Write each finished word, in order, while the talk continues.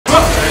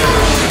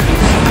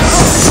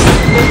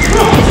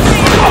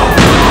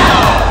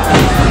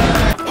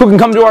who can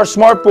come to our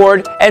smart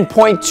board and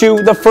point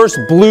to the first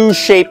blue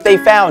shape they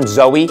found,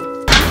 Zoe.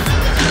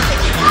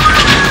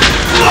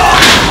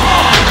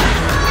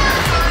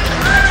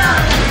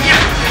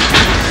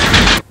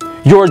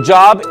 Your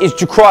job is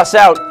to cross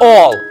out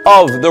all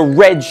of the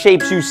red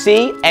shapes you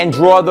see and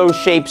draw those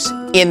shapes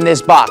in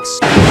this box.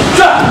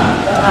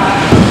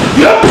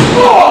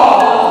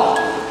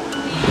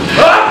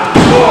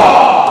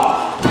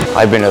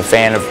 I've been a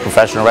fan of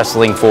professional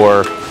wrestling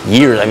for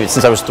years. I mean,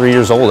 since I was 3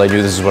 years old, I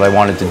knew this is what I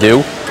wanted to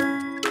do.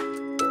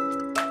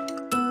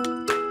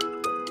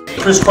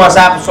 Crisscross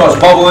applesauce,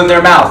 bubble in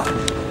their mouth.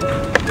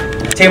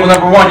 Table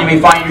number 1, you may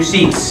find your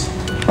seats.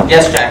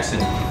 Yes, Jackson.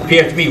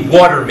 Appear to be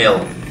watermill.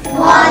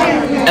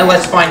 Watermill. And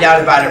let's find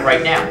out about it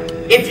right now.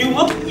 If you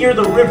look near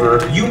the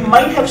river, you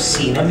might have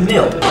seen a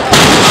mill.